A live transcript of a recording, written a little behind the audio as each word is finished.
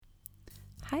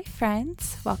Hi,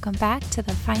 friends. Welcome back to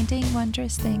the Finding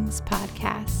Wondrous Things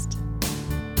podcast.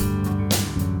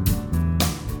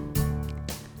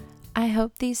 I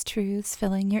hope these truths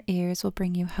filling your ears will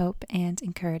bring you hope and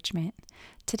encouragement.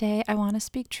 Today, I want to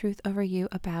speak truth over you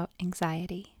about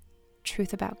anxiety,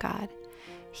 truth about God.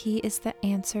 He is the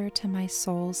answer to my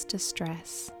soul's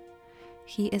distress.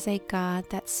 He is a God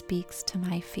that speaks to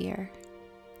my fear.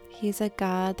 He is a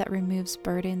God that removes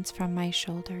burdens from my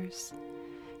shoulders.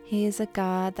 He is a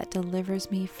God that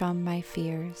delivers me from my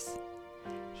fears.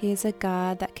 He is a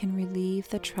God that can relieve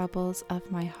the troubles of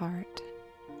my heart.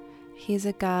 He is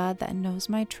a God that knows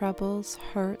my troubles,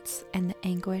 hurts, and the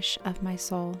anguish of my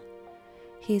soul.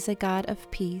 He is a God of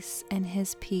peace, and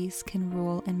His peace can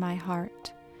rule in my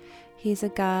heart. He is a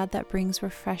God that brings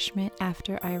refreshment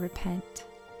after I repent.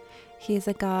 He is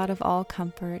a God of all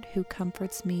comfort who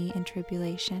comforts me in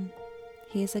tribulation.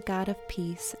 He is a God of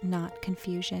peace, not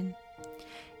confusion.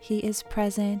 He is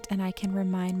present, and I can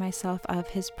remind myself of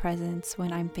His presence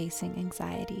when I'm facing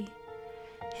anxiety.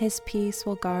 His peace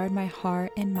will guard my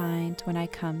heart and mind when I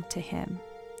come to Him.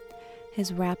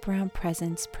 His wraparound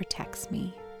presence protects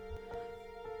me.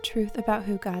 Truth about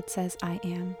who God says I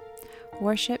am.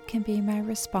 Worship can be my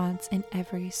response in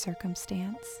every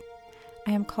circumstance.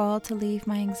 I am called to leave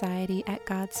my anxiety at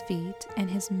God's feet, and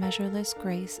His measureless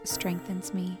grace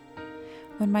strengthens me.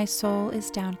 When my soul is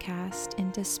downcast,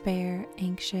 in despair,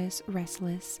 anxious,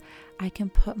 restless, I can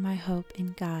put my hope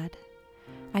in God.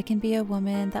 I can be a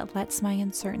woman that lets my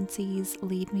uncertainties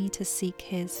lead me to seek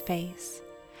His face.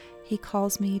 He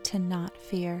calls me to not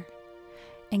fear.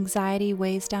 Anxiety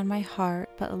weighs down my heart,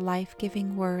 but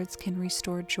life-giving words can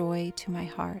restore joy to my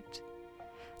heart.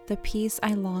 The peace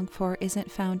I long for isn't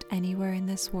found anywhere in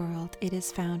this world. It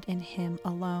is found in Him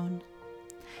alone.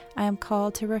 I am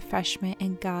called to refreshment,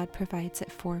 and God provides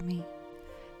it for me.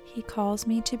 He calls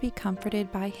me to be comforted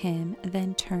by Him,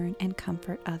 then turn and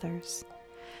comfort others.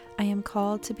 I am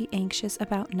called to be anxious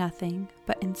about nothing,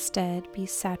 but instead be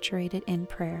saturated in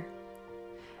prayer.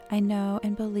 I know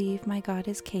and believe my God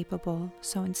is capable,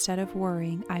 so instead of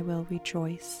worrying, I will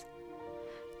rejoice.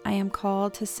 I am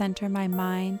called to center my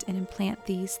mind and implant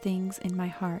these things in my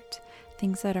heart,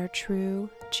 things that are true,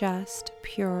 just,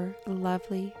 pure,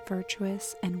 lovely,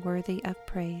 virtuous, and worthy of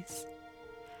praise.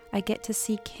 I get to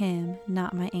seek Him,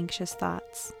 not my anxious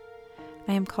thoughts.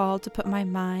 I am called to put my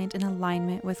mind in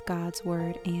alignment with God's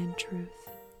word and truth.